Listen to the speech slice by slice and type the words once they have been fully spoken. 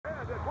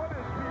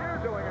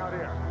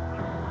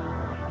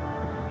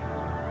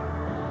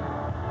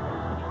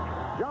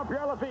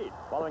Jean-Pierre Lafitte,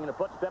 following in the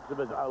footsteps of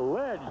his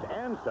alleged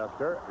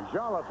ancestor,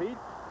 Jean Lafitte,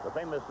 the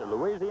famous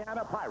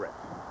Louisiana pirate.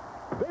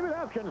 David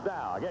Haskins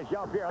now against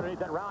Jean-Pierre underneath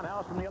that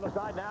roundhouse from the other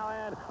side now,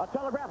 and a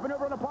telegraph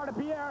maneuver on the part of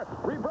Pierre.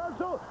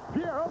 Reversal.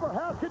 Pierre over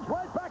Haskins,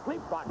 right back.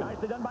 Leapfrog.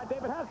 Nicely done by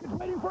David Haskins,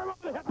 waiting for him.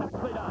 The hit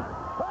nicely done.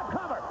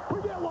 Cover.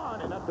 We get one,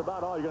 and that's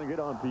about all you're going to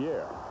get on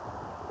Pierre.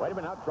 Wait a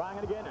minute, now trying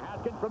it again.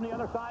 Haskins from the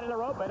other side of the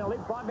rope, and a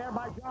leapfrog there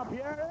by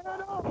Jean-Pierre,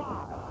 and oh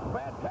my!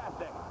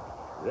 Fantastic.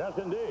 Yes,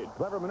 indeed.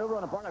 Clever maneuver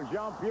on the part of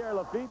Jean-Pierre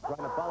Lafitte,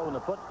 trying to follow in the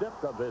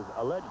footsteps of his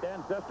alleged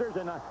ancestors.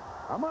 And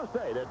I must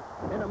say that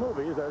in the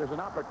movies, there's an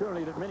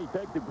opportunity that many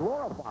take to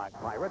glorify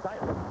pirates.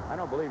 I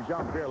don't believe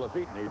Jean-Pierre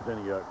Lafitte needs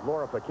any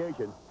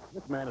glorification.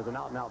 This man is an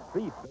out-and-out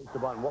thief based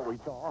upon what we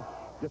saw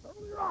just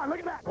earlier on. Look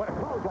at that. What a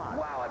clothesline.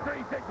 Wow, at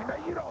 360,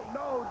 man, you don't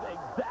know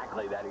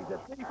exactly that he's a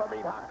thief. I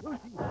mean,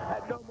 Hakushi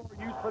had no more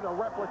use for the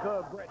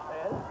replica of Brett's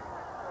head.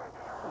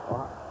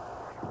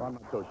 Well, I'm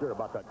not so sure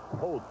about that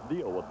whole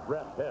deal with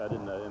Brett's head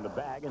in the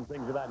bag and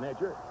things of that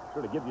nature.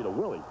 Sort of gives you the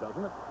willies,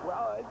 doesn't it?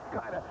 Well, it's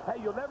kind of, hey,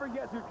 you'll never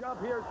guess who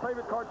Jean-Pierre's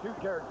favorite cartoon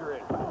character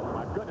is. Oh,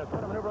 my goodness.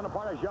 What a maneuver on the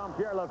part of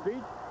Jean-Pierre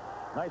Lafitte.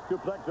 Nice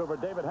suplex over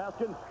David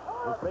Haskins,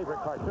 his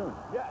favorite cartoon.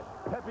 Yes,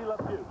 Pepe Le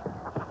Pew.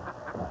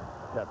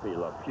 Pepe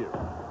Le Pew.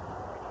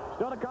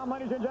 Still to come,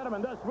 ladies and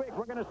gentlemen, this week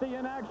we're going to see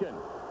in action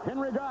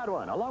Henry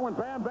Godwin, along with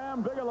Bam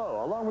Bam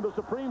Bigelow, along with the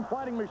Supreme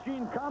Fighting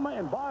Machine,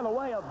 and by the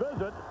way, a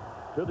visit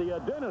to the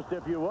dentist,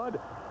 if you would.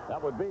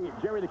 That would be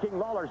Jerry the King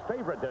Lawler's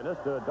favorite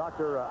dentist,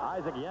 Dr.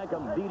 Isaac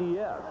Yankum,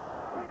 DDS.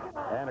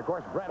 And, of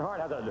course, Bret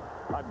Hart has a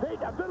date,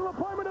 a dental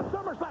appointment at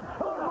SummerSlam.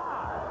 Oh,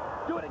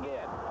 my! Do it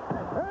again.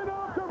 And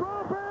off the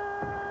rope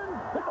and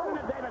down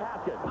to David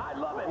Haskins. I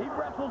love it. He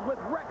wrestles with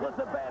reckless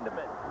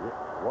abandonment.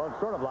 Yeah, well, it's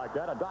sort of like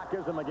that. A Doc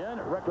gives him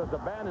again. Reckless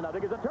abandon. I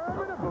think it's a turn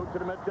with a boot to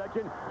the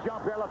midsection.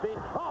 Jean-Pierre Lafitte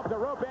off the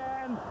rope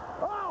and...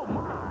 Oh,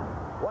 my!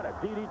 What a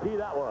DDT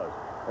that was.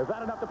 Is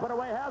that enough to put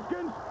away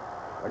Haskins?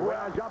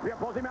 Well,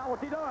 Jean-Pierre pulls him out. What's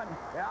he doing?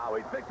 Yeah,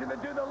 he's fixing to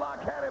do the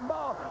lock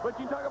cannonball. But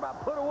you talk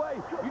about put away.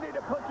 You need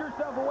to put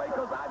yourself away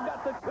because I've got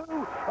the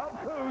coup of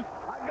coups.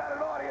 I've got an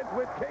audience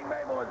with King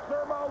Mabel and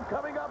Sermo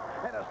coming up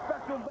and a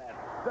special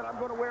vest that I'm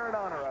going to wear in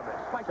honor of it.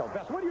 Special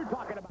vest? What are you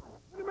talking about?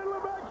 In the middle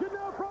of action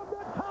now from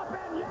the top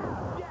end.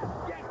 Yes.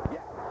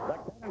 The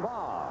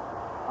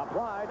cannonball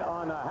applied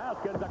on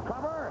Haskins. The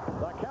cover,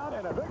 the count,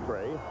 and a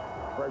victory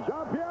for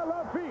Jean-Pierre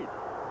Lafitte.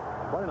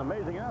 What an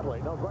amazing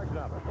athlete, no question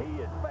of it.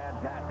 He is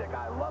fantastic.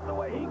 I love the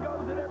way he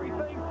goes at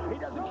everything. He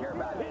doesn't care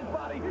about his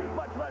body,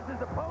 much less his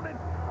opponent.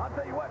 I'll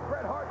tell you what,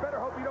 Bret Hart better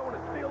hope you don't want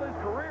to steal his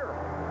career.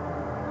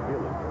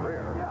 Steal his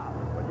career? Yeah.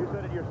 But you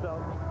said it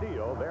yourself,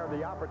 steal. They're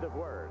the operative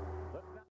words.